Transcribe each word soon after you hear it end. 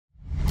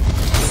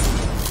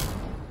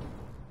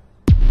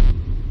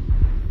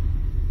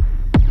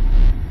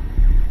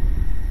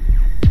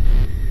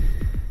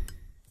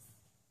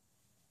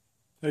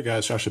Hey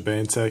guys, Josh at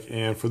Bane Tech,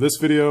 and for this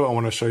video I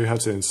want to show you how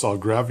to install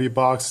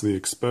GravityBox, the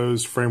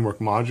Xposed framework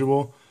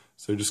module.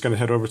 So you're just going to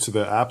head over to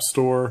the App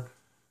Store,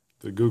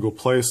 the Google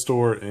Play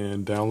Store,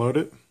 and download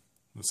it.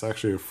 It's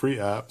actually a free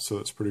app, so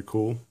that's pretty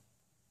cool.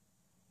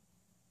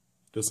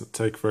 It doesn't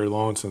take very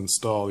long to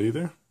install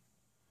either.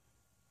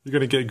 You're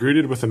going to get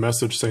greeted with a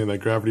message saying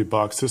that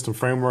GravityBox system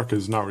framework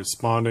is not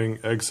responding,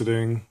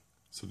 exiting,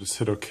 so just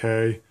hit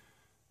OK.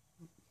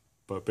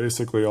 But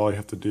basically all you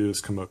have to do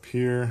is come up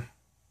here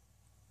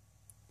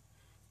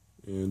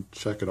and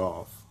check it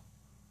off,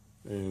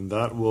 and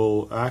that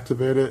will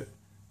activate it,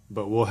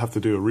 but we'll have to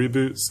do a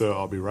reboot, so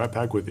I'll be right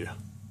back with you.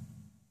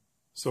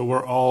 So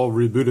we're all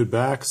rebooted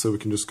back, so we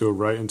can just go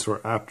right into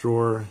our app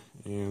drawer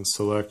and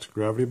select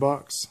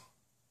GravityBox,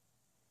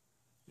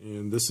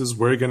 and this is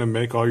where you're going to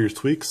make all your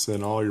tweaks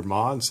and all your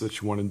mods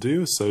that you want to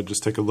do. So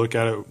just take a look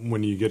at it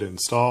when you get it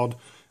installed.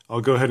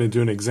 I'll go ahead and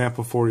do an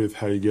example for you of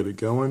how you get it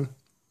going.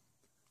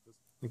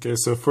 Okay,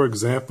 so for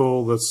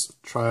example, let's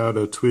try out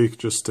a tweak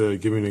just to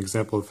give you an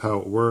example of how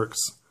it works.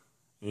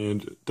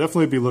 And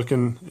definitely be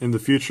looking in the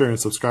future and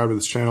subscribe to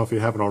this channel if you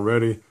haven't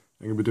already.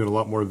 I'm going to be doing a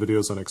lot more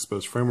videos on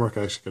Xposed Framework.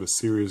 I actually got a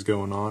series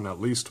going on, at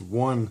least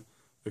one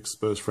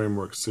Xposed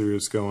Framework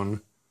series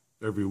going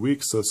every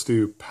week. So let's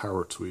do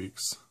power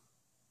tweaks.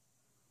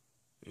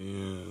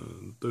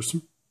 And there's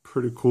some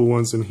pretty cool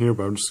ones in here,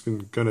 but I'm just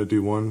going to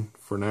do one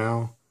for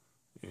now.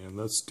 And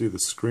let's do the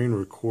screen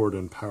record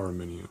and power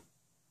menu.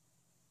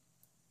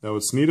 Now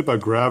what's neat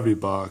about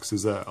GravityBox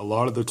is that a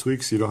lot of the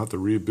tweaks you don't have to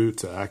reboot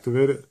to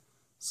activate it.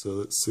 So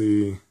let's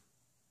see.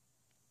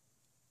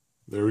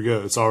 There we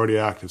go. It's already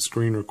active.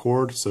 Screen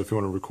record. So if you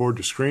want to record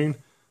your screen,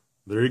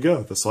 there you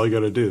go. That's all you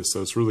got to do.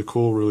 So it's really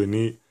cool, really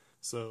neat.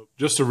 So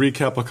just to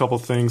recap a couple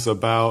things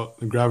about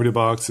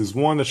GravityBox is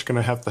one, that you're going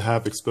to have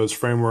Xposed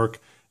Framework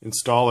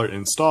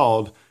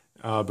installed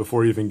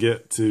before you even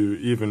get to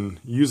even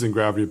using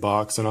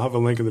GravityBox. And I'll have a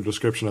link in the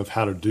description of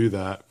how to do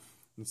that.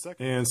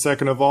 And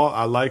second of all,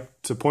 I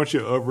like to point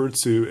you over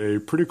to a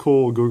pretty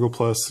cool Google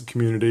Plus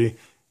community,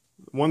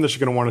 one that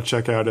you're going to want to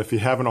check out if you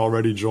haven't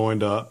already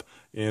joined up,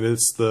 and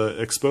it's the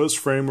Xposed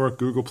Framework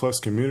Google Plus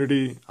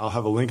community. I'll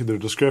have a link in the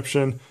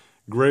description.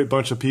 Great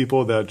bunch of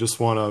people that just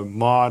want to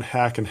mod,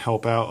 hack, and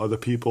help out other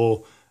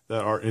people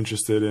that are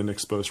interested in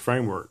Xposed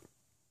Framework.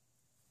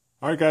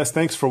 Alright guys,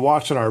 thanks for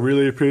watching. I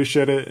really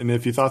appreciate it, and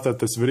if you thought that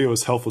this video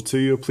was helpful to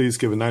you, please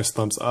give a nice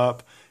thumbs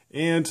up.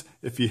 And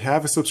if you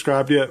haven't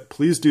subscribed yet,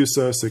 please do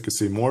so you can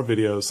see more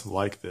videos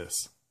like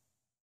this.